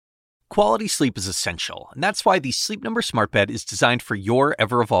Quality sleep is essential, and that's why the Sleep Number Smart Bed is designed for your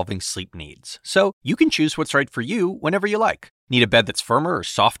ever-evolving sleep needs. So you can choose what's right for you whenever you like. Need a bed that's firmer or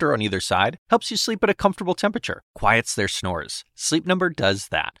softer on either side? Helps you sleep at a comfortable temperature. Quiets their snores. Sleep Number does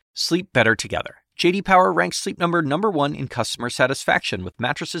that. Sleep better together. J.D. Power ranks Sleep Number #1 in customer satisfaction with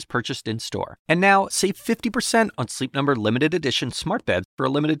mattresses purchased in-store. And now, save 50% on Sleep Number limited edition smart beds for a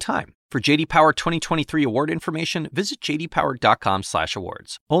limited time. For J.D. Power 2023 award information, visit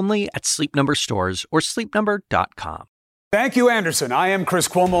jdpower.com/awards. Only at Sleep Number stores or sleepnumber.com. Thank you, Anderson. I am Chris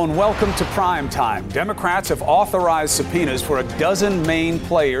Cuomo, and welcome to Prime Time. Democrats have authorized subpoenas for a dozen main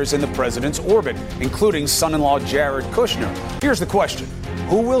players in the president's orbit, including son-in-law Jared Kushner. Here's the question.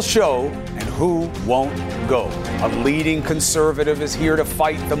 Who will show and who won't go? A leading conservative is here to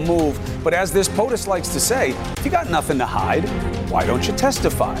fight the move. But as this POTUS likes to say, if you got nothing to hide, why don't you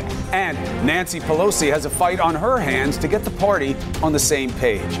testify? And Nancy Pelosi has a fight on her hands to get the party on the same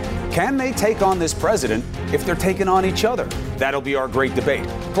page. Can they take on this president if they're taking on each other? That'll be our great debate.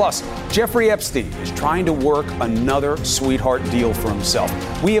 Plus, Jeffrey Epstein is trying to work another sweetheart deal for himself.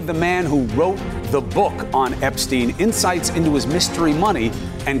 We have the man who wrote the book on Epstein, insights into his mystery money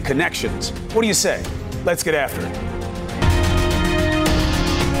and connections. What do you say? Let's get after it.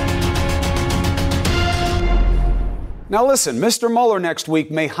 Now listen, Mr. Mueller next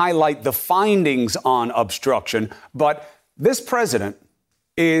week may highlight the findings on obstruction, but this president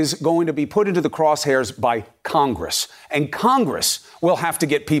is going to be put into the crosshairs by Congress, and Congress will have to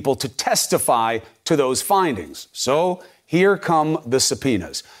get people to testify to those findings. So here come the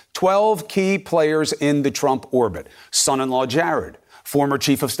subpoenas. 12 key players in the Trump orbit. Son-in-law Jared, former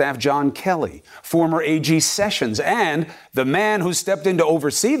Chief of Staff John Kelly, former AG Sessions, and the man who stepped in to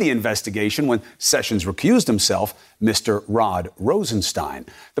oversee the investigation when Sessions recused himself, Mr. Rod Rosenstein.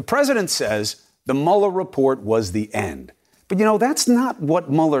 The president says the Mueller report was the end. But, you know, that's not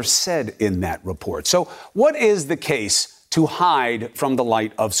what Mueller said in that report. So what is the case to hide from the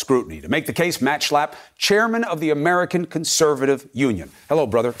light of scrutiny? To make the case, Matt Schlapp, chairman of the American Conservative Union. Hello,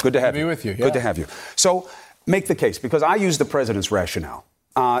 brother. Good to have you. Good to be with you. Yeah. Good to have you. So make the case, because I used the president's rationale.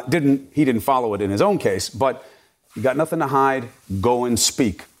 He didn't follow it in his own case, but you got nothing to hide, go and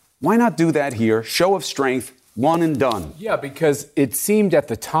speak. Why not do that here? Show of strength, one and done. Yeah, because it seemed at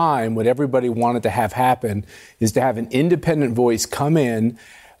the time what everybody wanted to have happen is to have an independent voice come in,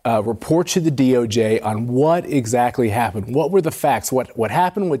 report to the DOJ on what exactly happened. What were the facts? What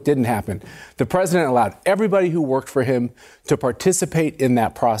happened? What didn't happen? The president allowed everybody who worked for him to participate in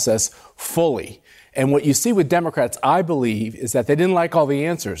that process fully. And what you see with Democrats, I believe, is that they didn't like all the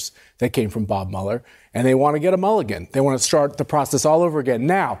answers that came from Bob Mueller, and they want to get a mulligan. They want to start the process all over again.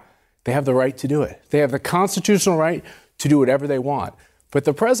 Now, they have the right to do it. They have the constitutional right to do whatever they want. But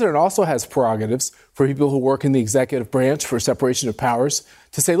the president also has prerogatives for people who work in the executive branch for separation of powers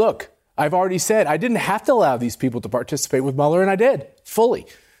to say, look, I've already said I didn't have to allow these people to participate with Mueller, and I did, fully.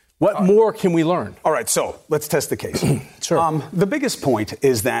 What more can we learn? All right, so let's test the case. Sure. The biggest point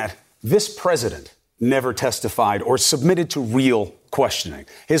is that this president never testified or submitted to real questioning.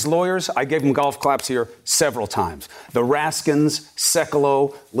 His lawyers, I gave him golf claps here several times. The Raskins,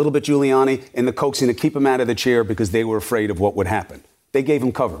 Sekulow, a little bit Giuliani, and the coaxing to keep him out of the chair because they were afraid of what would happen. They gave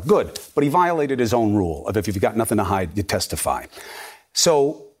him cover. Good. But he violated his own rule of if you've got nothing to hide, you testify.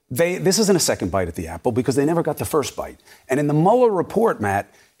 So this isn't a second bite at the apple because they never got the first bite. And in the Mueller report,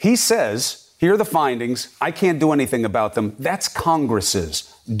 Matt, he says, here are the findings. I can't do anything about them. That's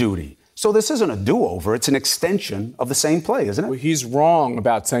Congress's duty. So this isn't a do-over. It's an extension of the same play, isn't it? Well, he's wrong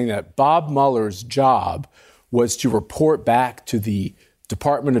about saying that. Bob Mueller's job was to report back to the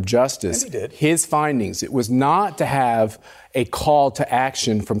Department of Justice his findings. It was not to have a call to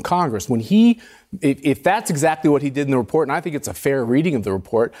action from Congress. When if that's exactly what he did in the report, and I think it's a fair reading of the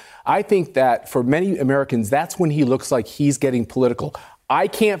report, I think that for many Americans, that's when he looks like he's getting political. I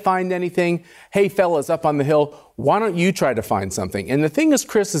can't find anything. Hey, fellas up on the Hill, why don't you try to find something? And the thing is,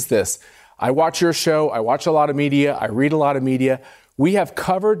 Chris, is this. I watch your show. I watch a lot of media. I read a lot of media. We have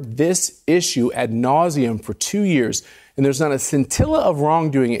covered this issue ad nauseum for 2 years, and there's not a scintilla of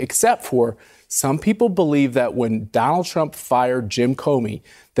wrongdoing except for some people believe that when Donald Trump fired Jim Comey,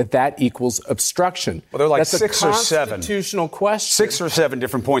 that equals obstruction. Well, they're like that's 6 or 7. Constitutional question. 6 or 7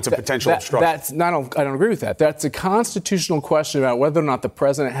 different points of potential obstruction. I don't agree with that. That's a constitutional question about whether or not the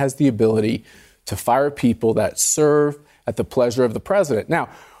president has the ability to fire people that serve at the pleasure of the president. Now,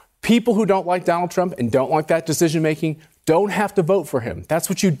 people who don't like Donald Trump and don't like that decision-making don't have to vote for him. That's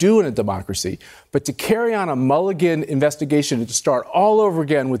what you do in a democracy. But to carry on a Mulligan investigation and to start all over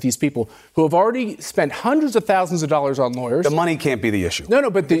again with these people who have already spent hundreds of thousands of dollars on lawyers. The money can't be the issue.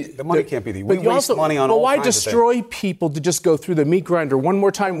 No, but the money can't be the issue. We waste money on all kinds of things. But why destroy people to just go through the meat grinder one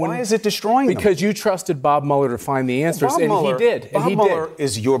more time? Why is it destroying them? Because you trusted Bob Mueller to find the answers, and he did. Bob Mueller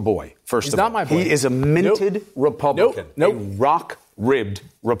is your boy, first of all. He's not my boy. He is a minted Republican. A rock-ribbed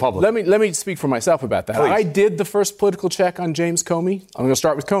Republican. Let me speak for myself about that. Please. I did the first political check on James Comey. I'm going to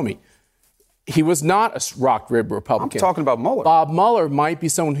start with Comey. He was not a rock-ribbed Republican. I'm talking about Mueller. Bob Mueller might be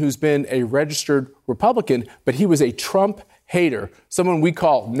someone who's been a registered Republican, but he was a Trump hater, someone we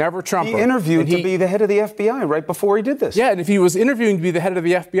call never Trumper. He interviewed to be the head of the FBI right before he did this. Yeah, and if he was interviewing to be the head of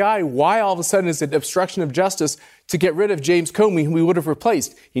the FBI, why all of a sudden is it obstruction of justice to get rid of James Comey, whom we would have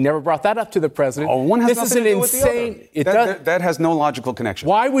replaced? He never brought that up to the president. Oh, one has nothing to do with the other. It that has no logical connection.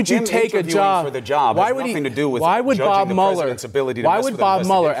 Why would you take a job for the job? Why would nothing to do with why would judging Bob the Mueller? President's ability to Why mess would with Bob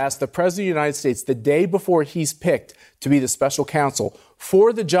Mueller investigation? ask the President of the United States the day before he's picked to be the special counsel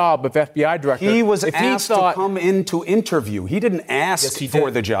for the job of FBI director? He was asked to come in to interview. He didn't ask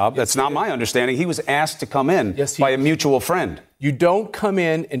for the job. That's not my understanding. He was asked to come in by a mutual friend. You don't come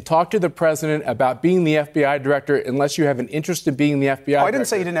in and talk to the president about being the FBI director unless you have an interest in being the FBI director. I didn't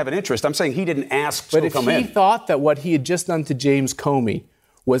say he didn't have an interest. I'm saying he didn't ask to come in. But if he thought that what he had just done to James Comey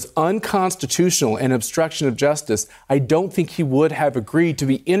was unconstitutional and obstruction of justice, I don't think he would have agreed to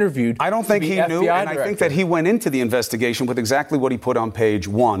be interviewed. I don't think he knew, and I think that he went into the investigation with exactly what he put on page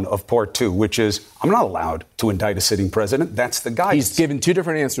 1 of part 2, which is, I'm not allowed to indict a sitting president. That's the guidance. He's given two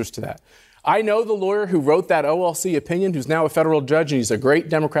different answers to that. I know the lawyer who wrote that OLC opinion, who's now a federal judge, and he's a great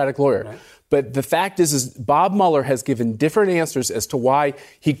Democratic lawyer. Right. But the fact is Bob Mueller has given different answers as to why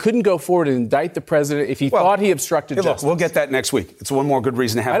he couldn't go forward and indict the president if he thought he obstructed justice. Look, we'll get that next week. It's one more good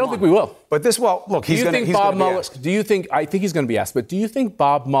reason to have him. I don't think we will. But he's going to be asked. I think he's going to be asked. But do you think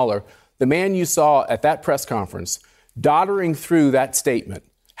Bob Mueller, the man you saw at that press conference, doddering through that statement,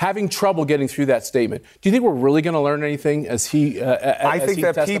 having trouble getting through that statement, do you think we're really going to learn anything as he I think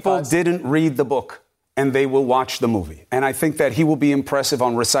that testifies? People didn't read the book, and they will watch the movie. And I think that he will be impressive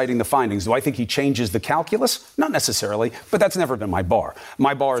on reciting the findings. Do I think he changes the calculus? Not necessarily, but that's never been my bar.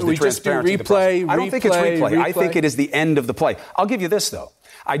 My bar is the transparency of the process. I don't think it's replay. I think it is the end of the play. I'll give you this, though.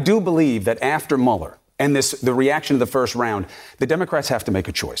 I do believe that after Mueller and the reaction to the first round, the Democrats have to make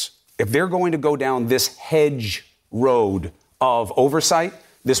a choice. If they're going to go down this hedge road of oversight,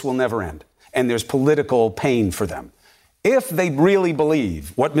 this will never end. And there's political pain for them. If they really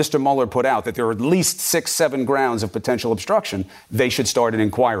believe what Mr. Mueller put out, that there are at least 6-7 grounds of potential obstruction, they should start an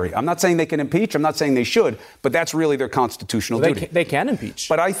inquiry. I'm not saying they can impeach. I'm not saying they should, but that's really their constitutional duty. They can impeach.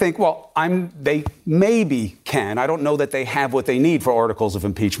 But I think, they maybe can. I don't know that they have what they need for articles of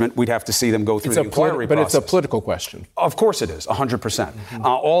impeachment. We'd have to see them go through the inquiry process. But it's a political question. Of course it is, 100%. Mm-hmm.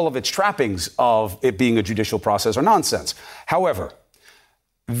 All of its trappings of it being a judicial process are nonsense. However,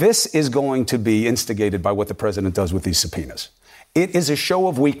 this is going to be instigated by what the president does with these subpoenas. It is a show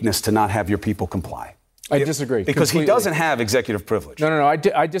of weakness to not have your people comply. I disagree. Because he doesn't have executive privilege. No.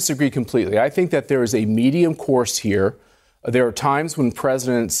 I disagree completely. I think that there is a medium course here. There are times when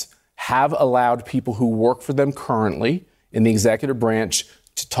presidents have allowed people who work for them currently in the executive branch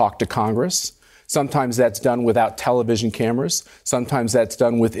to talk to Congress. Sometimes that's done without television cameras. Sometimes that's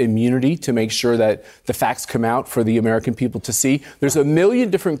done with immunity to make sure that the facts come out for the American people to see. There's a million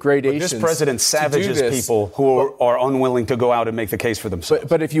different gradations. But this president savages people who are unwilling to go out and make the case for themselves.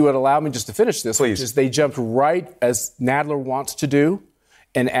 But if you would allow me just to finish this, please. Which is they jumped right, as Nadler wants to do,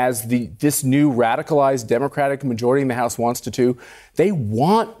 and as this new radicalized Democratic majority in the House wants to do, they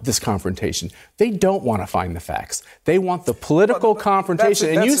want this confrontation. They don't want to find the facts. They want the political confrontation.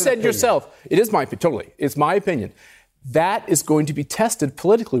 And you said yourself, it is my opinion, totally. It's my opinion. That is going to be tested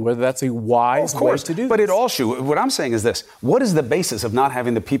politically, whether that's a wise way to do this. But what I'm saying is this. What is the basis of not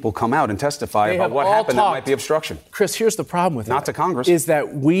having the people come out and testify about what happened that might be obstruction? Chris, here's the problem with Not to Congress. Is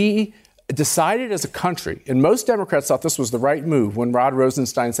that we decided as a country, and most Democrats thought this was the right move when Rod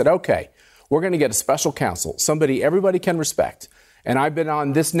Rosenstein said, okay, we're going to get a special counsel, somebody everybody can respect. And I've been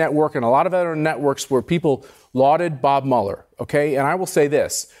on this network and a lot of other networks where people lauded Bob Mueller, okay? And I will say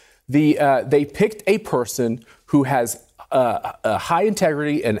this. They picked a person who has a high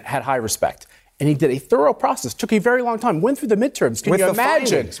integrity and had high respect. And he did a thorough process. Took a very long time. Went through the midterms. Can you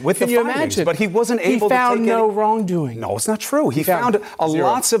imagine? Can you imagine? But he wasn't able to take He found no wrongdoing. No, it's not true. He found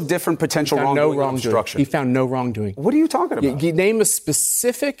lots of different potential wrongdoing and obstruction. He found no wrongdoing. What are you talking about? You name a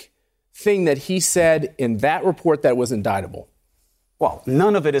specific thing that he said in that report that was indictable. Well,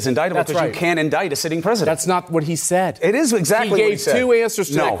 none of it is indictable because you can't indict a sitting president. That's not what he said. It is exactly what he said. He gave two answers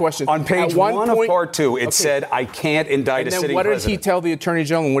to that question. On page one of part 2, it said, I can't indict a sitting president. What did he tell the Attorney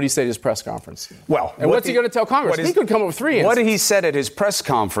General, and what did he say at his press conference? Well, and what's he going to tell Congress? He could come up with 3 answers. What he said at his press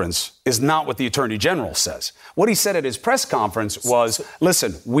conference is not what the Attorney General says. What he said at his press conference was,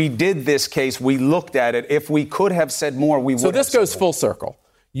 listen, we did this case, we looked at it. If we could have said more, we would have. So this goes full circle.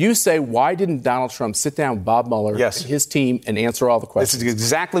 You say, why didn't Donald Trump sit down with Bob Mueller and his team and answer all the questions? This is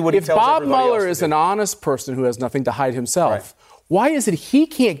exactly what he tells everybody else. If Bob Mueller is an honest person who has nothing to hide himself, why is it he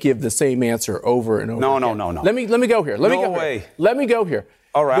can't give the same answer over and over again? No. Let me go here. Let me go here.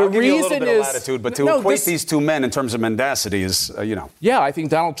 All right, I'll give you a little bit of latitude, but to equate these two men in terms of mendacity is, Yeah, I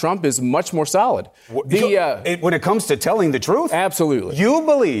think Donald Trump is much more solid. When it comes to telling the truth? Absolutely. You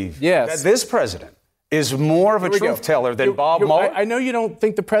believe that this president is more of a truth teller than Bob Mueller? I know you don't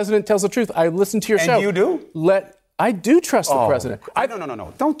think the president tells the truth. I listened to your show. And you do? I do trust the president.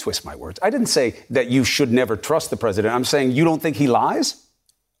 No. Don't twist my words. I didn't say that you should never trust the president. I'm saying you don't think he lies?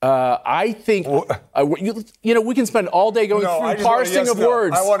 I think, we can spend all day going through parsing of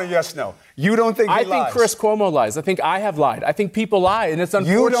words. I want a yes-no. You don't think he lies? I think Chris Cuomo lies. I think I have lied. I think people lie, and it's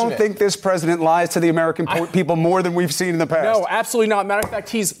unfortunate. You don't think this president lies to the American people more than we've seen in the past? No, absolutely not. Matter of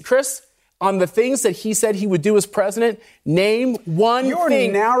fact, Chris, on the things that he said he would do as president, name one thing.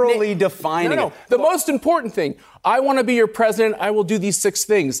 You're narrowly defining it. The most important thing. I want to be your president. I will do these 6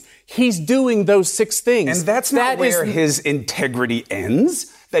 things. He's doing those 6 things. And that's not where his integrity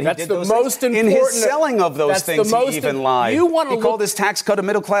ends. That's the most important. In his selling of those things, he even lied. He called his tax cut a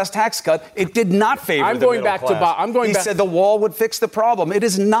middle-class tax cut. It did not favor the middle class. He said the wall would fix the problem. It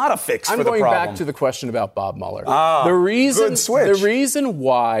is not a fix for the problem. I'm going back to the question about Bob Mueller. Good switch. The reason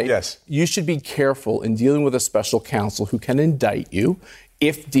why you should be careful in dealing with a special counsel who can indict you,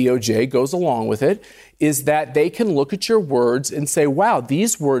 if DOJ goes along with it, is that they can look at your words and say, wow,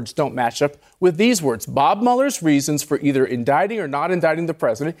 these words don't match up with these words. Bob Mueller's reasons for either indicting or not indicting the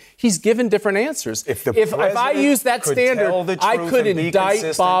president, he's given different answers. If I use that standard, I could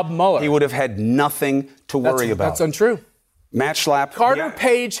indict Bob Mueller. He would have had nothing to worry about. That's untrue. Matt Schlapp. Carter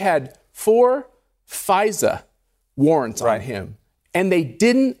Page had 4 FISA warrants on him, and they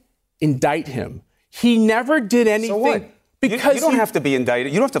didn't indict him. He never did anything. So what? Because you don't have to be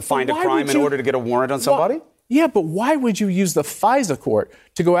indicted. You don't have to find a crime in order to get a warrant on somebody. Yeah, but why would you use the FISA court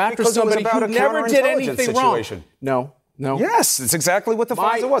to go after somebody who never did anything wrong? No. Yes, it's exactly what the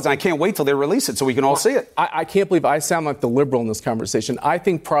FISA was. And I can't wait till they release it so we can all see it. I can't believe I sound like the liberal in this conversation. I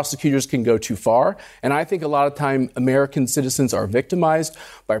think prosecutors can go too far. And I think a lot of time American citizens are victimized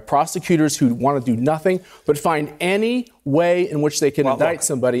by prosecutors who want to do nothing but find any way in which they can indict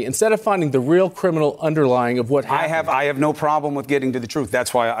somebody instead of finding the real criminal underlying of what happened. I have no problem with getting to the truth.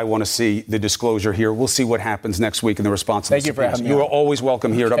 That's why I want to see the disclosure here. We'll see what happens next week in the response to the subpoenas. Thank you for having me. You are always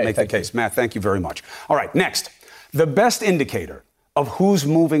welcome here to make the case. Matt, thank you very much. All right, next. The best indicator of who's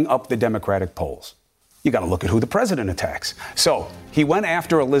moving up the Democratic polls. You got to look at who the president attacks. So he went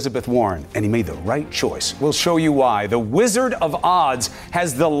after Elizabeth Warren, and he made the right choice. We'll show you why. The Wizard of Odds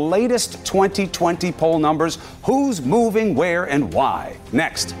has the latest 2020 poll numbers. Who's moving where and why?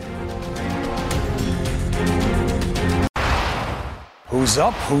 Next. Who's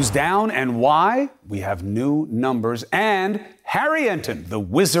up, who's down, and why? We have new numbers. And Harry Enton, the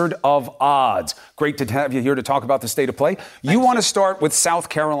Wizard of Odds. Great to have you here to talk about the state of play. You want to start with South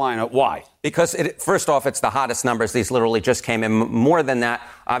Carolina. Why? Because, first off, it's the hottest numbers. These literally just came in. More than that,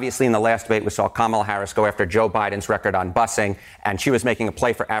 obviously, in the last debate, we saw Kamala Harris go after Joe Biden's record on busing, and she was making a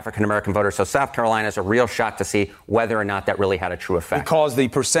play for African-American voters. So South Carolina is a real shot to see whether or not that really had a true effect. Because the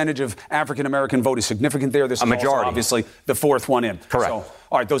percentage of African-American vote is significant there. This is majority. Obviously, the 4th one in. Correct. So,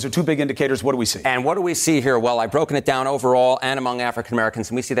 all right, those are 2 big indicators. What do we see? And what do we see here? Well, I've broken it down overall and among African Americans,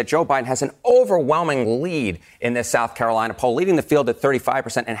 and we see that Joe Biden has an overwhelming lead in this South Carolina poll, leading the field at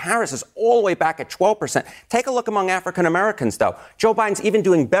 35%, and Harris is all the way back at 12%. Take a look among African Americans, though. Joe Biden's even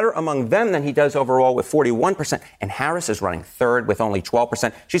doing better among them than he does overall with 41%, and Harris is running 3rd with only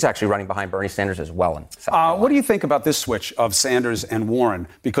 12%. She's actually running behind Bernie Sanders as well in South Carolina. What do you think about this switch of Sanders and Warren?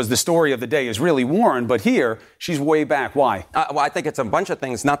 Because the story of the day is really Warren, but here she's way back. Why? Well, I think it's a bunch of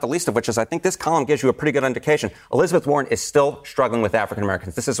things, not the least of which is I think this column gives you a pretty good indication. Elizabeth Warren is still struggling with African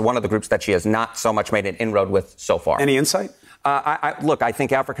Americans. This is one of the groups that she has not so much made an inroad with so far. Any insight? Look, I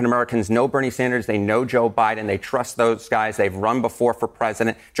think African Americans know Bernie Sanders. They know Joe Biden. They trust those guys. They've run before for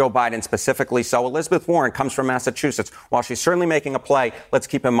president. Joe Biden specifically. So Elizabeth Warren comes from Massachusetts. While she's certainly making a play, let's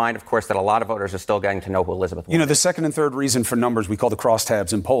keep in mind, of course, that a lot of voters are still getting to know who Elizabeth Warren is. The second and third reason for numbers we call the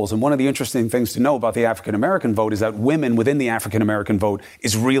crosstabs in polls. And one of the interesting things to know about the African American vote is that women within the African American vote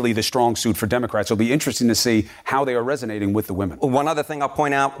is really the strong suit for Democrats. It'll be interesting to see how they are resonating with the women. One other thing I'll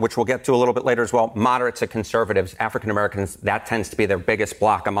point out, which we'll get to a little bit later as well, moderates and conservatives, African Americans, that tends to be their biggest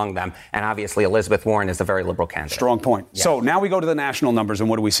block among them. And obviously Elizabeth Warren is a very liberal candidate. Strong point. Yeah. So now we go to the national numbers, and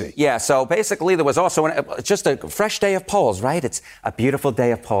what do we see? Yeah, so basically there was also just a fresh day of polls, right? It's a beautiful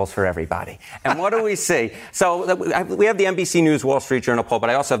day of polls for everybody. And what do we see? So we have the NBC News Wall Street Journal poll, but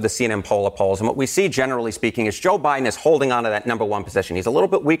I also have the CNN poll of polls. And what we see, generally speaking, is Joe Biden is holding on to that number one position. He's a little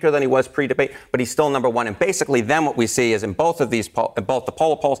bit weaker than he was pre-debate, but he's still number one. And basically then what we see is in both of these, both the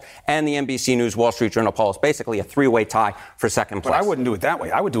poll of polls and the NBC News Wall Street Journal polls, basically a three-way tie for second place. But I wouldn't do it that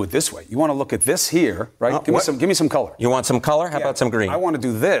way. I would do it this way. You want to look at this here, right? Give me some color. You want some color? How about some green? I want to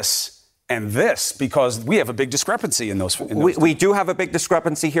do this and this because we have a big discrepancy in those. We do have a big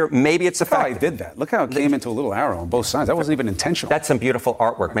discrepancy here. Maybe it's a fact. I did that. Look how it came into a little arrow on both sides. That wasn't even intentional. That's some beautiful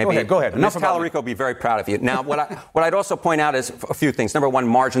artwork. Maybe go ahead. Ms. Tallarico will be very proud of you. Now, what I'd also point out is a few things. Number one,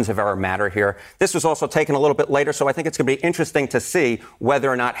 margins of error matter here. This was also taken a little bit later, so I think it's going to be interesting to see whether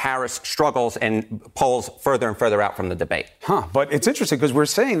or not Harris struggles and polls further and further out from the debate. But it's interesting because we're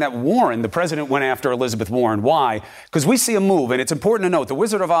saying that Warren, the president, went after Elizabeth Warren. Why? Because we see a move, and it's important to note, the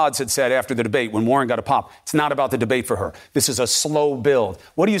Wizard of Oz had said after the debate when Warren got a pop, it's not about the debate for her. This is a slow build.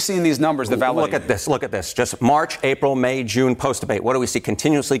 What do you see in these numbers that validate? Look at this. Just March, April, May, June, post-debate. What do we see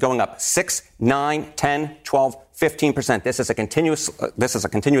continuously going up? 6, 9, 10, 12, 15%. This is a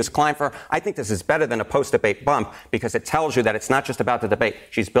continuous climb for her. I think this is better than a post-debate bump because it tells you that it's not just about the debate.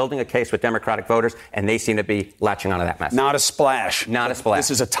 She's building a case with Democratic voters, and they seem to be latching onto that message. Not a splash. Not a splash. This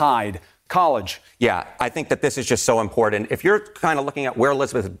is a tide. College. Yeah, I think that this is just so important. If you're kind of looking at where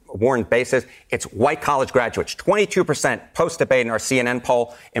Elizabeth Warren's base is, it's white college graduates. 22% post-debate in our CNN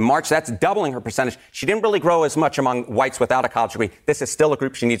poll. In March, that's doubling her percentage. She didn't really grow as much among whites without a college degree. This is still a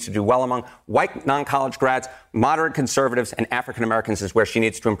group she needs to do well among. White non-college grads, moderate conservatives, and African Americans is where she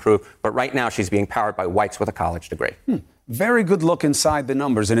needs to improve. But right now, she's being powered by whites with a college degree. Very good look inside the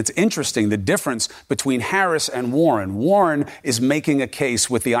numbers. And it's interesting, the difference between Harris and Warren. Warren is making a case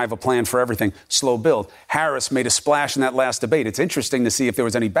with the I have a plan for everything, slow build. Harris made a splash in that last debate. It's interesting to see if there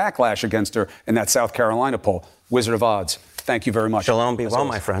was any backlash against her in that South Carolina poll. Wizard of Odds. Thank you very much. Shalom be well,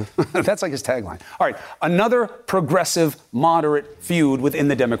 my friend. That's like his tagline. All right, another progressive, moderate feud within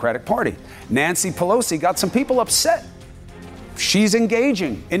the Democratic Party. Nancy Pelosi got some people upset. She's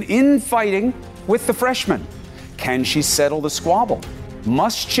engaging in infighting with the freshmen. Can she settle the squabble?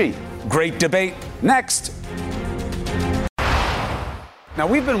 Must she? Great debate next. Now,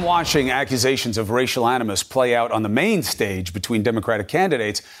 we've been watching accusations of racial animus play out on the main stage between Democratic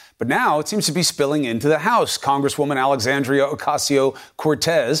candidates, but now it seems to be spilling into the House. Congresswoman Alexandria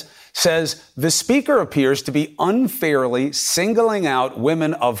Ocasio-Cortez says the speaker appears to be unfairly singling out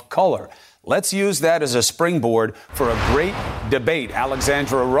women of color. Let's use that as a springboard for a great debate.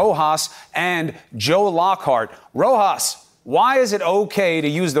 Alexandra Rojas and Joe Lockhart. Rojas, why is it okay to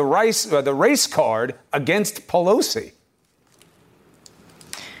use the race card against Pelosi?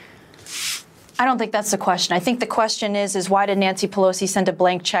 I don't think that's the question. I think the question is why did Nancy Pelosi send a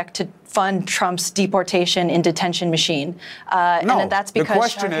blank check to fund Trump's deportation in detention machine? And that's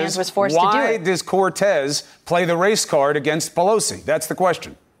because her hands was forced to do it. Why does Cortez play the race card against Pelosi? That's the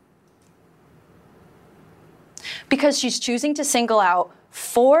question. Because she's choosing to single out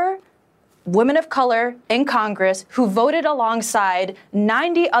 4 women of color in Congress who voted alongside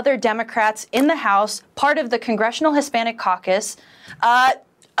 90 other Democrats in the House, part of the Congressional Hispanic Caucus,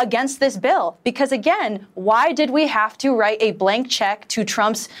 against this bill. Because again, why did we have to write a blank check to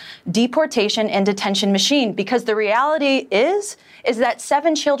Trump's deportation and detention machine? Because the reality is that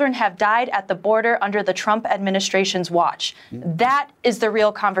 7 children have died at the border under the Trump administration's watch. That is the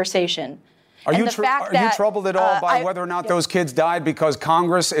real conversation. Are you troubled at all by whether or not those kids died because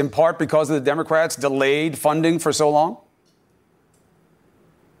Congress, in part because of the Democrats, delayed funding for so long?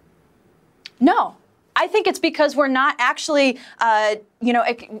 No. I think it's because we're not actually,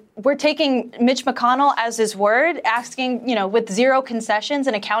 we're taking Mitch McConnell as his word, asking, with zero concessions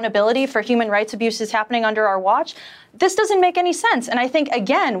and accountability for human rights abuses happening under our watch. This doesn't make any sense. And I think,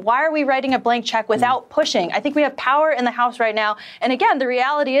 again, why are we writing a blank check without pushing? I think we have power in the House right now. And again, the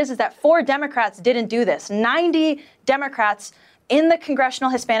reality is that 4 Democrats didn't do this. 90 Democrats in the Congressional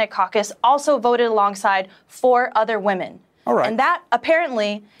Hispanic Caucus also voted alongside 4 other women. All right. And that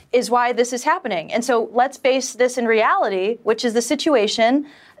apparently is why this is happening. And so let's base this in reality, which is the situation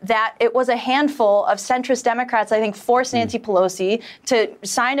that it was a handful of centrist Democrats, I think, forced Nancy Pelosi to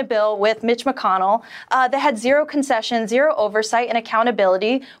sign a bill with Mitch McConnell that had zero concession, zero oversight and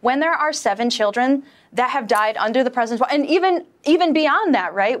accountability when there are 7 children that have died under the president's watch. And even beyond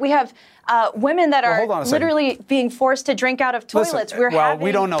that, right? We have women that are literally being forced to drink out of toilets. Listen,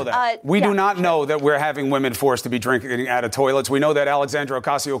 we don't know that. We do not know that we're having women forced to be drinking out of toilets. We know that Alexandra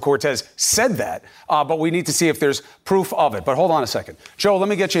Ocasio-Cortez said that, but we need to see if there's proof of it. But hold on a second. Joe, let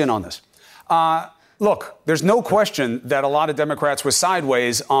me get you in on this. Look, there's no question that a lot of Democrats were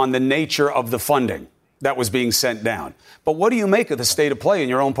sideways on the nature of the funding that was being sent down. But what do you make of the state of play in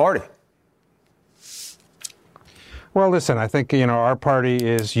your own party? Well, listen, I think, our party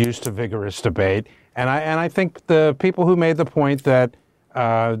is used to vigorous debate. And I think the people who made the point that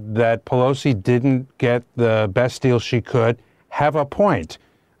Pelosi didn't get the best deal she could have a point.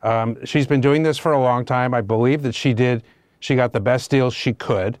 She's been doing this for a long time. I believe that she got the best deal she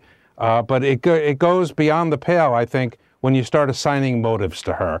could. But it goes beyond the pale, I think, when you start assigning motives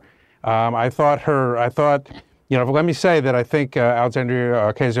to her. Let me say that I think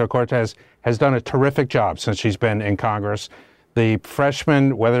Alexandria Ocasio-Cortez has done a terrific job since she's been in Congress. The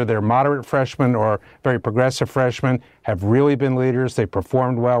freshmen, whether they're moderate freshmen or very progressive freshmen, have really been leaders. They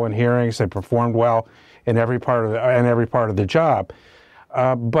performed well in hearings. They performed well in every part of the job.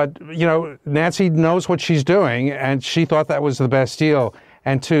 But Nancy knows what she's doing, and she thought that was the best deal.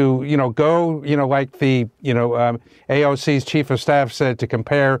 And to go like the AOC's chief of staff said, to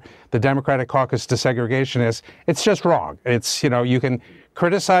compare the Democratic caucus to segregationists, it's just wrong. It's you can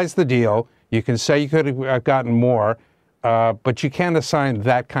criticize the deal, you can say you could have gotten more, but you can't assign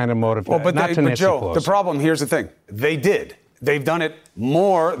that kind of motive. But Joe, Pelosi. The problem here's the thing: they did. They've done it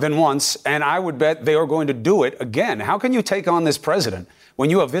more than once, and I would bet they are going to do it again. How can you take on this president when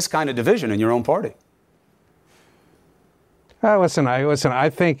you have this kind of division in your own party? Listen, I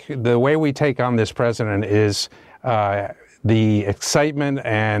think the way we take on this president is the excitement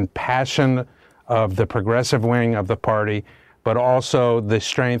and passion of the progressive wing of the party, but also the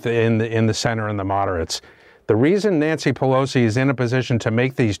strength in the center and the moderates. The reason Nancy Pelosi is in a position to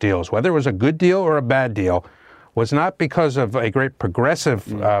make these deals, whether it was a good deal or a bad deal, was not because of a great progressive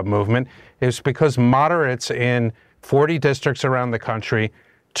movement. It was because moderates in 40 districts around the country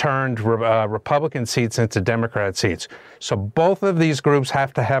turned Republican seats into Democrat seats. So both of these groups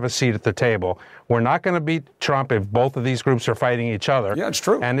have to have a seat at the table. We're not going to beat Trump if both of these groups are fighting each other. Yeah, it's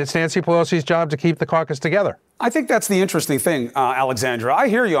true. And it's Nancy Pelosi's job to keep the caucus together. I think that's the interesting thing, Alexandra. I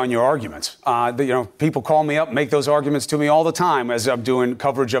hear you on your arguments. People call me up, make those arguments to me all the time as I'm doing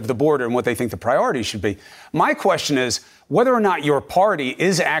coverage of the border and what they think the priorities should be. My question is whether or not your party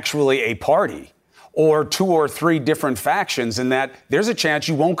is actually a party, or 2 or 3 different factions, and that there's a chance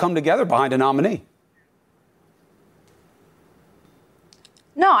you won't come together behind a nominee.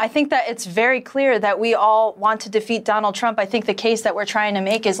 No, I think that it's very clear that we all want to defeat Donald Trump. I think the case that we're trying to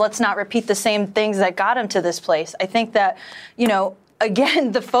make is let's not repeat the same things that got him to this place. I think that,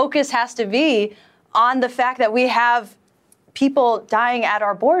 again, the focus has to be on the fact that we have people dying at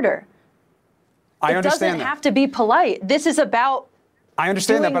our border. I understand that. It doesn't have to be polite. This is about I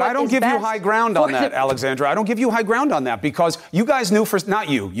understand that, but I don't give you high ground on that, Alexandra. I don't give you high ground on that because you guys knew not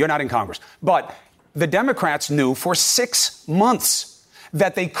you, you're not in Congress, but the Democrats knew for 6 months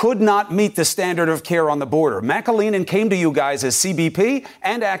that they could not meet the standard of care on the border. McAleenan came to you guys as CBP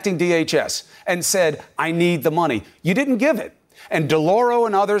and acting DHS and said, I need the money. You didn't give it. And DeLauro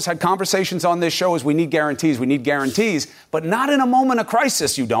and others had conversations on this show as we need guarantees, but not in a moment of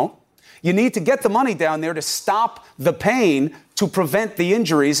crisis, you don't. You need to get the money down there to stop the pain, to prevent the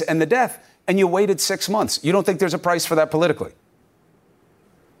injuries and the death. And you waited 6 months. You don't think there's a price for that politically?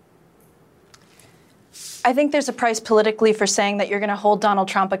 I think there's a price politically for saying that you're going to hold Donald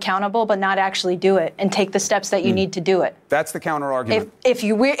Trump accountable, but not actually do it and take the steps that you need to do it. That's the counter argument.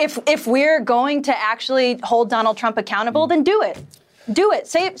 If we're going to actually hold Donald Trump accountable, then do it. Do it.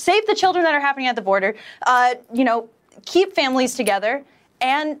 Save the children that are happening at the border. Keep families together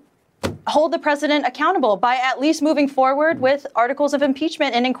and hold the president accountable by at least moving forward with articles of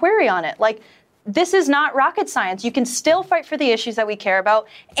impeachment and inquiry on it. This is not rocket science. You can still fight for the issues that we care about,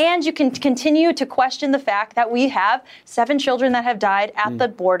 and you can continue to question the fact that we have 7 children that have died at the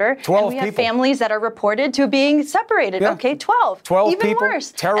border, 12 and we have people. families that are reported to being separated. Yeah. Okay, 12. 12 Even people,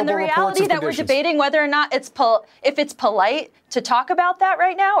 worse. terrible and the reports reality of that conditions. we're debating whether or not if it's polite to talk about that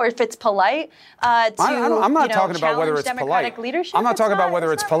right now, or if it's polite I'm not talking about whether it's Democratic polite. leadership. I'm not talking about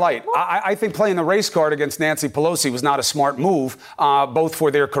whether it's polite. I think playing the race card against Nancy Pelosi was not a smart move, both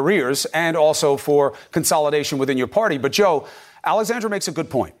for their careers and also for consolidation within your party. But Joe, Alexandra makes a good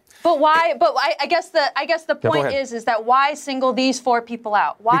point. But why? But I guess the point is that why single these 4 people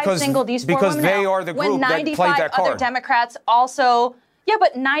out? Why single these 4 women out? Because they are the group that played that card. Other Democrats also,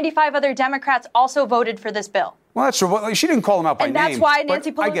 but 95 other Democrats also voted for this bill. Well, that's true. Well, she didn't call them out by name. And that's why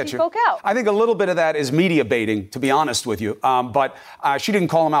Nancy Pelosi spoke out. I think a little bit of that is media baiting, to be honest with you. But she didn't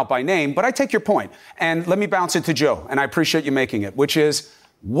call them out by name. But I take your point. And let me bounce it to Joe. And I appreciate you making it, which is,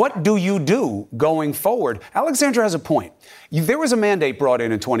 what do you do going forward? Alexandra has a point. There was a mandate brought in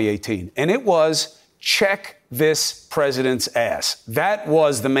 2018, and it was check this president's ass. That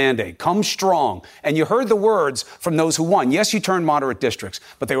was the mandate. Come strong. And you heard the words from those who won. Yes, you turned moderate districts,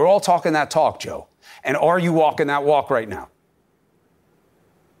 but they were all talking that talk, Joe. And are you walking that walk right now?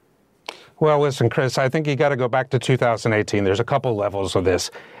 Well, listen, Chris, I think you got to go back to 2018. There's a couple levels of this.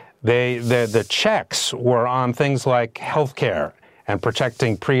 The checks were on things like health care and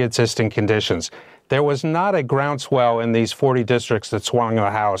protecting pre-existing conditions. There was not a groundswell in these 40 districts that swung the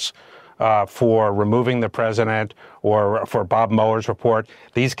House for removing the president or for Bob Mueller's report.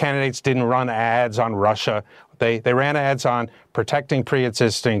 These candidates didn't run ads on Russia. They ran ads on protecting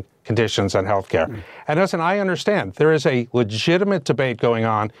pre-existing conditions on health care. And listen, I understand there is a legitimate debate going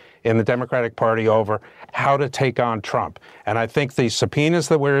on in the Democratic Party over how to take on Trump. And I think the subpoenas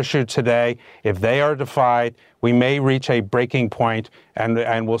that were issued today, if they are defied, we may reach a breaking point,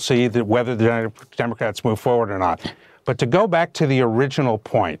 and we'll see whether the Democrats move forward or not. But to go back to the original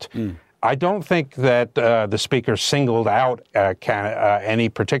point, I don't think that the Speaker singled out any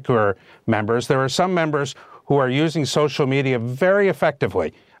particular members. There are some members who are using social media very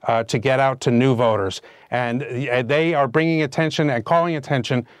effectively to get out to new voters. And they are bringing attention and calling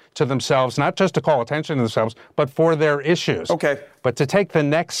attention to themselves, not just to call attention to themselves, but for their issues. Okay. But to take the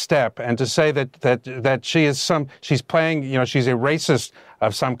next step and to say that she's playing, she's a racist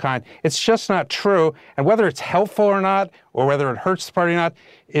of some kind, it's just not true. And whether it's helpful or not, or whether it hurts the party or not,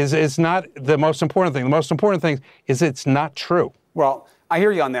 is not the most important thing. The most important thing is it's not true. Well, I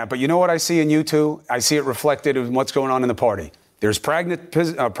hear you on that, but you know what I see in you two? I see it reflected in what's going on in the party. There's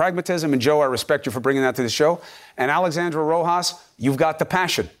pragmatism, and Joe, I respect you for bringing that to the show. And Alexandra Rojas, you've got the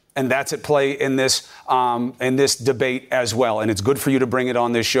passion, and that's at play in this debate as well. And it's good for you to bring it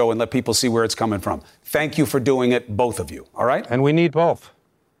on this show and let people see where it's coming from. Thank you for doing it, both of you. All right? And we need both.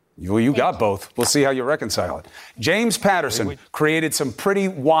 You got both. We'll see how you reconcile it. James Patterson created some pretty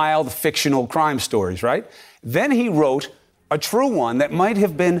wild fictional crime stories, right? Then he wrote a true one that might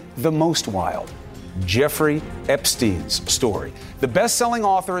have been the most wild. Jeffrey Epstein's story. The best-selling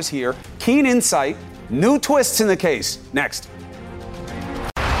author is here. Keen insight, new twists in the case. Next.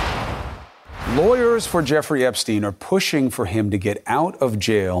 Lawyers for Jeffrey Epstein are pushing for him to get out of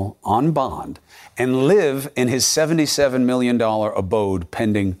jail on bond and live in his $77 million abode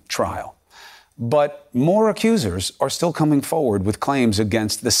pending trial. But more accusers are still coming forward with claims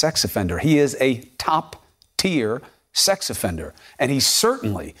against the sex offender. He is a top-tier sex offender, and he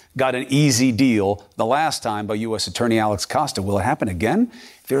certainly got an easy deal the last time by U.S. Attorney Alex Costa. Will it happen again?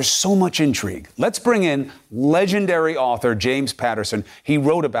 There's so much intrigue. Let's bring in legendary author James Patterson. He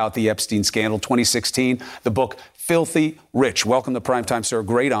wrote about the Epstein scandal, 2016, the book Filthy Rich. Welcome to Primetime, sir.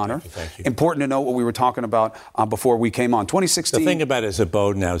 Great honor. Thank you. Important to know what we were talking about before we came on. 2016. The thing about his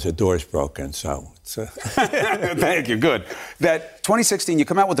abode now is the door's broken, so it's Thank you. Good. That 2016, you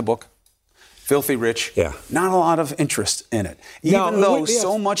come out with the book Filthy Rich. Yeah. Not a lot of interest in it. Even though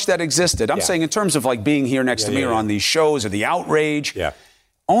so much that existed. I'm saying in terms of like being here next to me or on these shows or the outrage. Yeah.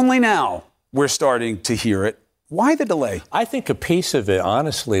 Only now we're starting to hear it. Why the delay? I think a piece of it,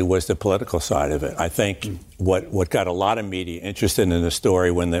 honestly, was the political side of it. I think what got a lot of media interested in the story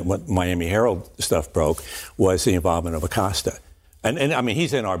when the Miami Herald stuff broke was the involvement of Acosta. And I mean,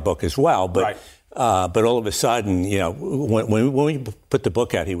 he's in our book as well, but right. But all of a sudden, when we put the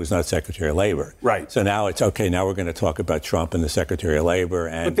book out, he was not Secretary of Labor. Right. So now it's okay. Now we're going to talk about Trump and the Secretary of Labor.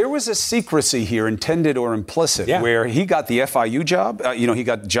 But there was a secrecy here, intended or implicit, where he got the FIU job. He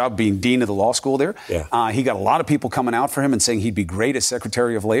got the job being dean of the law school there. Yeah. He got a lot of people coming out for him and saying he'd be great as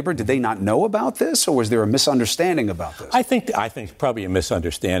Secretary of Labor. Did they not know about this, or was there a misunderstanding about this? I think probably a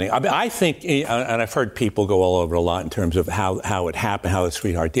misunderstanding. I mean, I think, and I've heard people go all over a lot in terms of how it happened, how the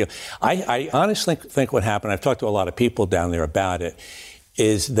sweetheart deal. I honestly think what happened, I've talked to a lot of people down there about it,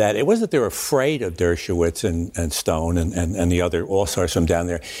 is that it wasn't that they were afraid of Dershowitz and Stone and the other all-stars from down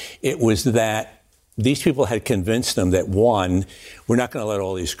there. It was that these people had convinced them that, one, we're not going to let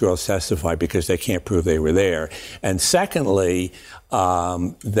all these girls testify because they can't prove they were there. And secondly,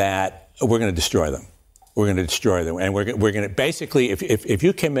 that we're going to destroy them. We're going to destroy them. And we're going to basically, if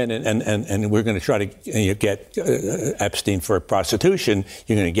you come in and we're going to try to get Epstein for prostitution,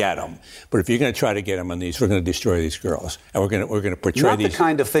 you're going to get him. But if you're going to try to get him on these, we're going to destroy these girls. And we're going to portray Not these. the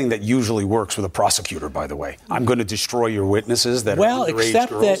kind of thing that usually works with a prosecutor, by the way. I'm going to destroy your witnesses that are underage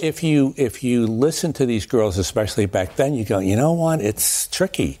except girls. that if you listen to these girls, especially back then, you go, you know what? It's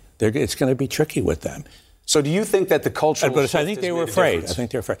tricky. It's going to be tricky with them. So do you think that the cultural But I think they were afraid. Do you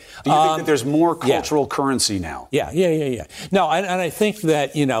think that there's more cultural currency now? Yeah. No, and I think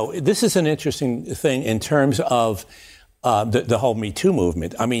that, this is an interesting thing in terms of the whole Me Too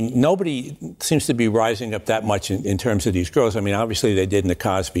movement. I mean, nobody seems to be rising up that much in terms of these girls. I mean, obviously they did in the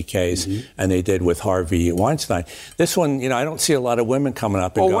Cosby case, and they did with Harvey Weinstein. This one, I don't see a lot of women coming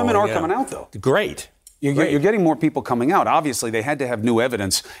up and going. Well, women are coming out, though. Great. You're getting more people coming out. Obviously, they had to have new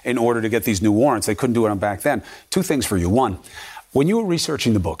evidence in order to get these new warrants. They couldn't do it back then. Two things for you. One, when you were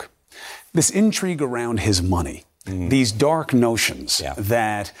researching the book, this intrigue around his money, these dark notions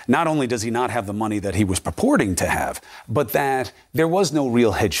that not only does he not have the money that he was purporting to have, but that there was no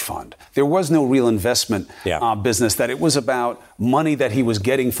real hedge fund. There was no real investment business, that it was about money that he was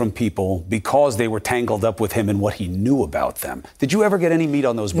getting from people because they were tangled up with him and what he knew about them. Did you ever get any meat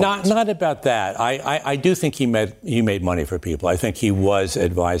on those bones? Not about that. I do think he made money for people. I think he was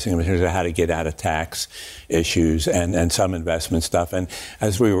advising them in terms of how to get out of tax issues and some investment stuff. And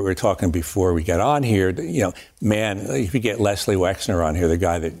as we were talking before we got on here, man, if you get Leslie Wexner on here, the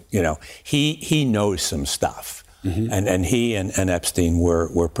guy that, he knows some stuff. And he and Epstein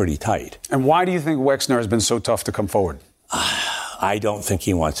were pretty tight. And why do you think Wexner has been so tough to come forward? I don't think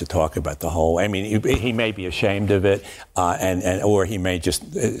he wants to talk about the whole. I mean, he may be ashamed of it, or he may just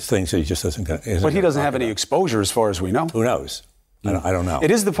things that he just doesn't. But he doesn't have any exposure, as far as we know. Who knows? I don't know.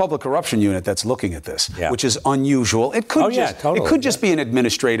 It is the Public Corruption Unit that's looking at this, which is unusual. It could just be an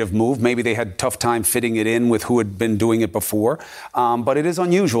administrative move. Maybe they had a tough time fitting it in with who had been doing it before. But it is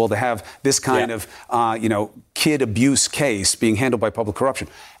unusual to have this kind of, kid abuse case being handled by Public Corruption.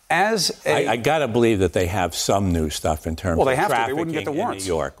 I got to believe that they have some new stuff in terms of trafficking. Well, they have to. They wouldn't get the warrants. In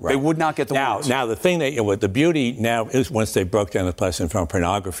New York, right? They would not get the warrants. Now, the thing the beauty now is once they broke down the precedent from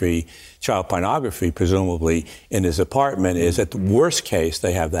pornography, child pornography, presumably, in his apartment, is at the worst case,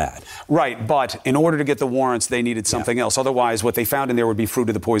 they have that. Right, but in order to get the warrants, they needed something else. Otherwise, what they found in there would be fruit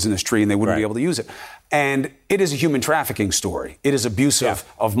of the poisonous tree, and they wouldn't be able to use it. And it is a human trafficking story. It is abuse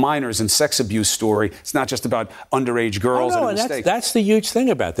of minors and sex abuse story. It's not just about underage girls and a mistake. That's the huge thing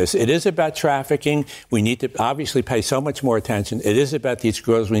about this. It is about trafficking. We need to obviously pay so much more attention. It is about these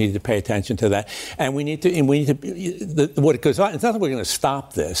girls. We need to pay attention to that. And what goes on, it's not that we're going to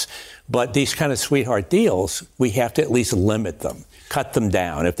stop this, but these kind of sweetheart deals, we have to at least limit them, cut them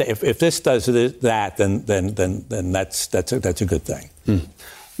down. If this does that, then that's a good thing.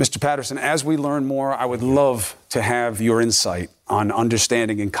 Mr. Patterson, as we learn more, I would love to have your insight on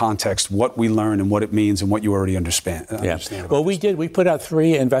understanding in context what we learn and what it means and what you already understand. Well, we did. We put out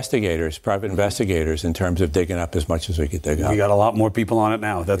 3 private investigators, in terms of digging up as much as we could dig up. We got a lot more people on it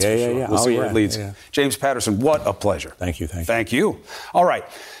now. That's for sure. We'll see where it leads. James Patterson, what a pleasure. Thank you. Thank you. All right.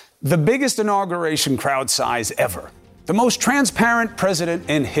 The biggest inauguration crowd size ever. The most transparent president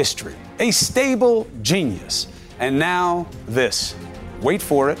in history. A stable genius. And now this. Wait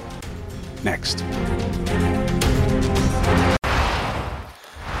for it. Next.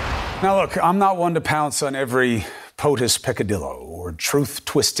 Now, look, I'm not one to pounce on every POTUS peccadillo or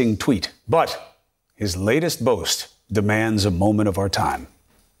truth-twisting tweet, but his latest boast demands a moment of our time.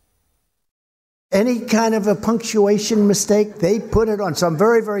 Any kind of a punctuation mistake, they put it on. So I'm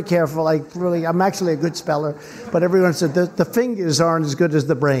very, very careful. I'm actually a good speller, but everyone said the fingers aren't as good as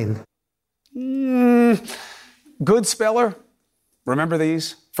the brain. Good speller? Remember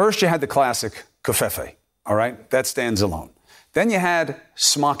these? First, you had the classic covfefe, all right? That stands alone. Then you had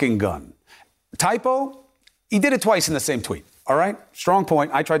smocking gun. Typo? He did it twice in the same tweet, all right? Strong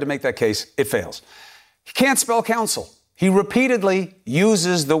point. I tried to make that case. It fails. He can't spell counsel. He repeatedly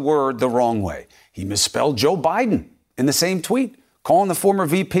uses the word the wrong way. He misspelled Joe Biden in the same tweet, calling the former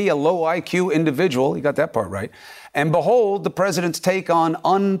VP a low IQ individual. He got that part right. And behold, the president's take on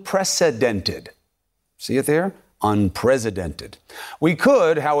unprecedented. See it there? Unprecedented. We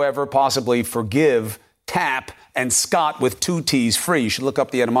could, however, possibly forgive Tapp and Scott with 2 T's free. You should look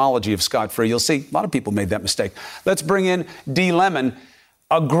up the etymology of Scott free. You'll see a lot of people made that mistake. Let's bring in D. Lemon,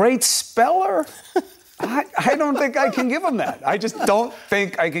 a great speller. I don't think I can give him that. I just don't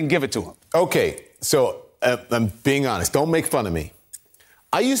think I can give it to him. Okay, so I'm being honest. Don't make fun of me.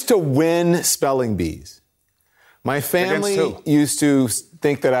 I used to win spelling bees. My family used to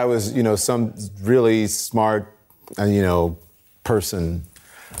think that I was, some really smart, person.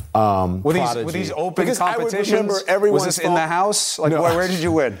 Were these open because competitions? Was this in the house? Like, no. Where did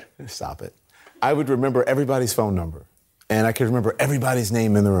you win? Stop it. I would remember everybody's phone number, and I could remember everybody's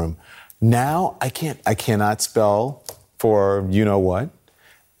name in the room. Now I cannot spell for what.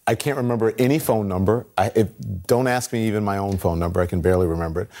 I can't remember any phone number. Don't ask me even my own phone number. I can barely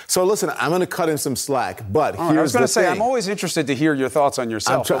remember it. So listen, I'm going to cut in some slack. But here's the thing. I was going to say, I'm always interested to hear your thoughts on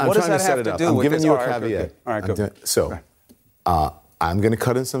yourself. What does that have to do with this? I'm giving you a caveat. All right, go. So I'm going to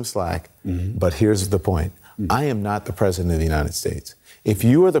cut in some slack. Mm-hmm. But here's the point. Mm-hmm. I am not the president of the United States. If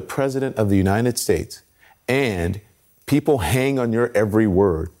you are the president of the United States and people hang on your every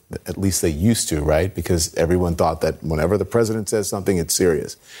word, at least they used to, right? Because everyone thought that whenever the president says something, it's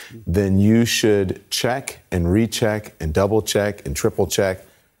serious. Then you should check and recheck and double check and triple check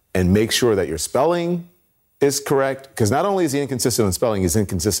and make sure that your spelling is correct. Because not only is he inconsistent on spelling, he's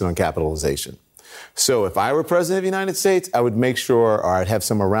inconsistent on capitalization. So if I were president of the United States, I would make sure, or I'd have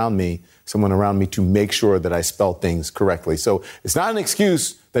someone around me to make sure that I spell things correctly. So it's not an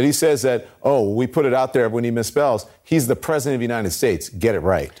excuse that he says that, we put it out there when he misspells. He's the president of the United States. Get it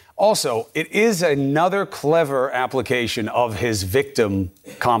right. Also, it is another clever application of his victim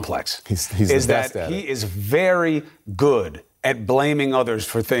complex. He's the best at it. He is very good at blaming others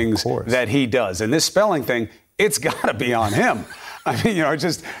for things that he does. And this spelling thing, it's got to be on him. I mean,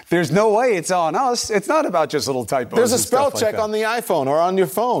 there's no way it's on us. It's not about just little typos. There's a spell check on the iPhone or on your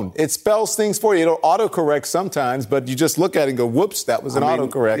phone. It spells things for you. It'll autocorrect sometimes, but you just look at it and go, whoops, that was an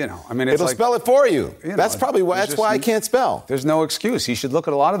autocorrect. It'll spell it for you. That's probably why. That's why I can't spell. There's no excuse. He should look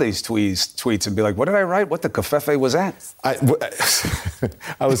at a lot of these tweets and be like, what did I write? What the kafefe was that?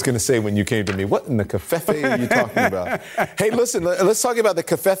 I was going to say when you came to me, what in the kafefe are you talking about? Hey, listen, let's talk about the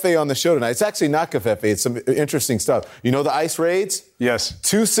kafefe on the show tonight. It's actually not kafefe. It's some interesting stuff. You know the ICE raids? Yes.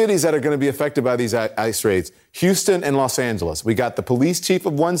 2 cities that are going to be affected by these ICE raids, Houston and Los Angeles. We got the police chief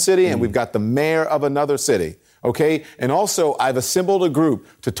of one city and we've got the mayor of another city. Okay? And also, I've assembled a group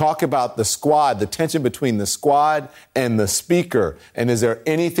to talk about the squad, the tension between the squad and the speaker. And is there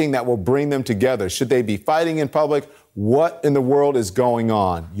anything that will bring them together? Should they be fighting in public? What in the world is going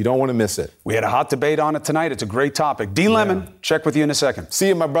on? You don't want to miss it. We had a hot debate on it tonight. It's a great topic. D. Lemon, check with you in a second. See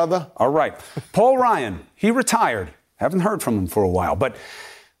you, my brother. All right. Paul Ryan, he retired. Haven't heard from him for a while, but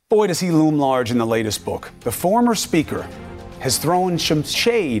boy, does he loom large in the latest book. The former speaker has thrown some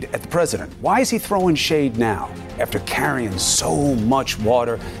shade at the president. Why is he throwing shade now after carrying so much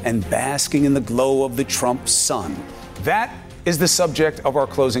water and basking in the glow of the Trump sun? That is the subject of our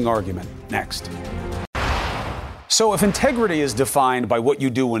closing argument next. So if integrity is defined by what you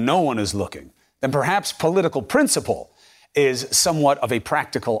do when no one is looking, then perhaps political principle is somewhat of a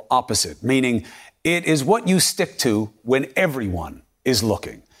practical opposite, meaning it is what you stick to when everyone is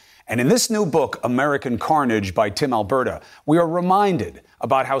looking. And in this new book, American Carnage by Tim Alberta, we are reminded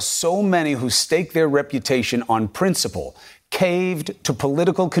about how so many who stake their reputation on principle caved to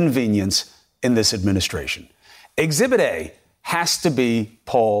political convenience in this administration. Exhibit A has to be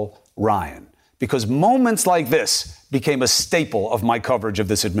Paul Ryan, because moments like this became a staple of my coverage of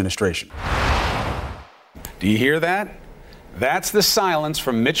this administration. Do you hear that? That's the silence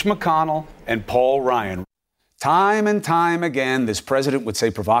from Mitch McConnell and Paul Ryan. Time and time again, this president would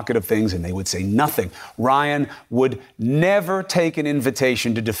say provocative things and they would say nothing. Ryan would never take an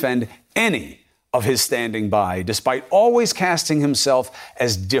invitation to defend any of his standing by, despite always casting himself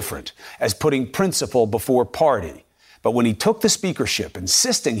as different, as putting principle before party. But when he took the speakership,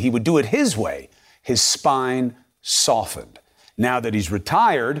 insisting he would do it his way, his spine softened. Now that he's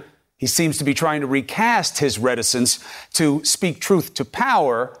retired, he seems to be trying to recast his reticence to speak truth to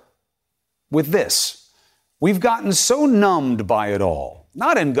power with this. We've gotten so numbed by it all,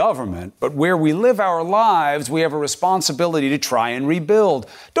 not in government, but where we live our lives, we have a responsibility to try and rebuild.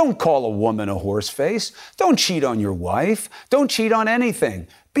 Don't call a woman a horseface. Don't cheat on your wife. Don't cheat on anything.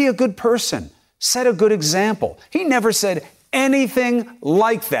 Be a good person. Set a good example. He never said anything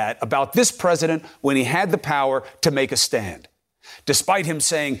like that about this president when he had the power to make a stand, despite him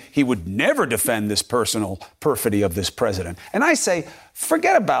saying he would never defend this personal perfidy of this president. And I say,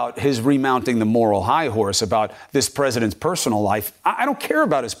 forget about his remounting the moral high horse about this president's personal life. I don't care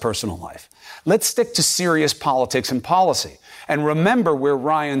about his personal life. Let's stick to serious politics and policy and remember where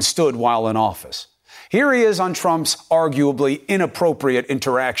Ryan stood while in office. Here he is on Trump's arguably inappropriate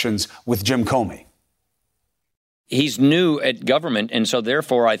interactions with Jim Comey. He's new at government, and so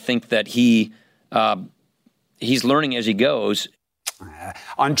therefore I think that he's learning as he goes.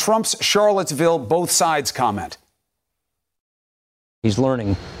 On Trump's Charlottesville both sides comment. He's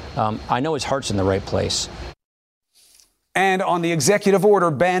learning. I know his heart's in the right place. And on the executive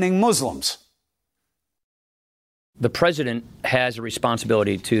order banning Muslims. The president has a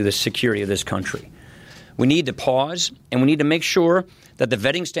responsibility to the security of this country. We need to pause, and we need to make sure that the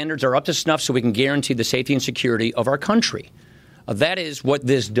vetting standards are up to snuff so we can guarantee the safety and security of our country. That is what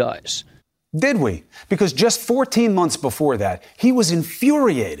this does. Did we? Because just 14 months before that, he was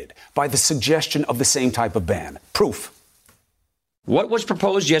infuriated by the suggestion of the same type of ban. Proof. What was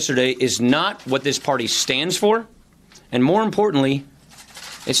proposed yesterday is not what this party stands for, and more importantly,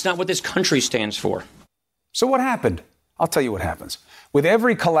 it's not what this country stands for. So what happened? I'll tell you what happens. With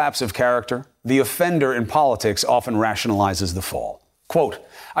every collapse of character, the offender in politics often rationalizes the fall. Quote,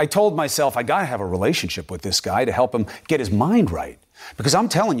 I told myself I gotta have a relationship with this guy to help him get his mind right. Because I'm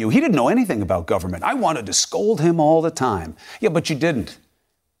telling you, he didn't know anything about government. I wanted to scold him all the time. Yeah, but you didn't.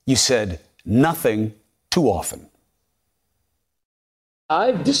 You said nothing too often.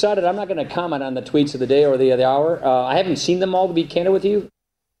 I've decided I'm not going to comment on the tweets of the day or the hour. I haven't seen them all, to be candid with you.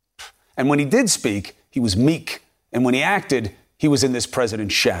 And when he did speak, he was meek. And when he acted, he was in this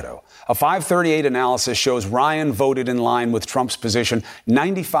president's shadow. A 538 analysis shows Ryan voted in line with Trump's position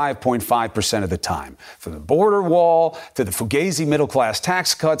 95.5% of the time. From the border wall to the Fugazi middle-class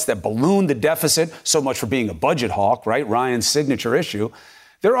tax cuts that ballooned the deficit, so much for being a budget hawk, right? Ryan's signature issue.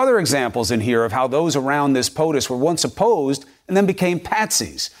 There are other examples in here of how those around this POTUS were once opposed and then became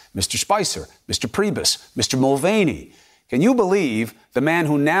patsies. Mr. Spicer, Mr. Priebus, Mr. Mulvaney. Can you believe the man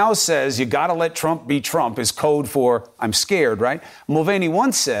who now says you got to let Trump be Trump is code for I'm scared, right? Mulvaney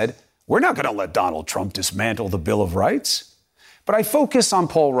once said, we're not going to let Donald Trump dismantle the Bill of Rights. But I focus on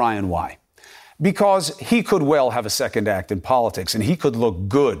Paul Ryan. Why? Because he could well have a second act in politics, and he could look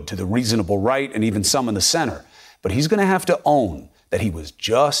good to the reasonable right and even some in the center. But he's going to have to own that he was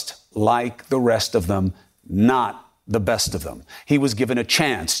just like the rest of them, not the best of them. He was given a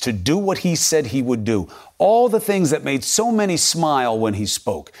chance to do what he said he would do. All the things that made so many smile when he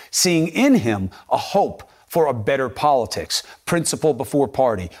spoke, seeing in him a hope for a better politics, principle before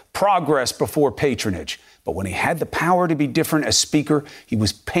party, progress before patronage. But when he had the power to be different as Speaker, he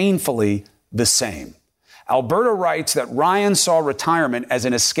was painfully the same. Alberta writes that Ryan saw retirement as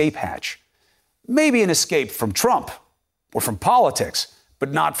an escape hatch. Maybe an escape from Trump or from politics,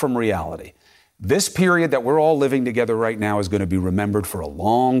 but not from reality. This period that we're all living together right now is going to be remembered for a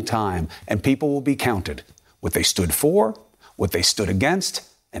long time, and people will be counted. What they stood for, what they stood against,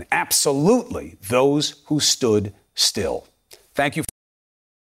 and absolutely those who stood still. Thank you.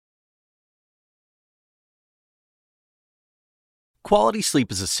 Quality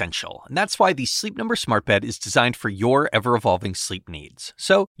sleep is essential, and that's why the Sleep Number Smart Bed is designed for your ever-evolving sleep needs.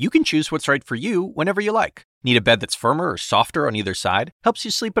 So you can choose what's right for you whenever you like. Need a bed that's firmer or softer on either side? Helps you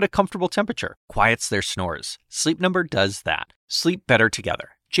sleep at a comfortable temperature. Quiets their snores. Sleep Number does that. Sleep better together.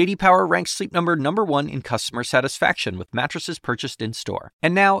 J.D. Power ranks Sleep Number #1 in customer satisfaction with mattresses purchased in-store.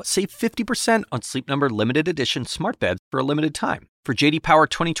 And now, save 50% on Sleep Number limited edition smart beds for a limited time. For J.D. Power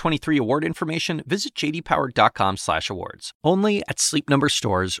 2023 award information, visit jdpower.com/awards. Only at Sleep Number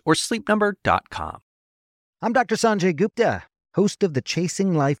stores or sleepnumber.com. I'm Dr. Sanjay Gupta, host of the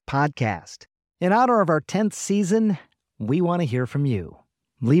Chasing Life podcast. In honor of our 10th season, we want to hear from you.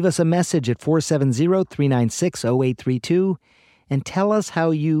 Leave us a message at 470-396-0832 and tell us how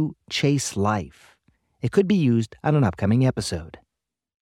you chase life. It could be used on an upcoming episode.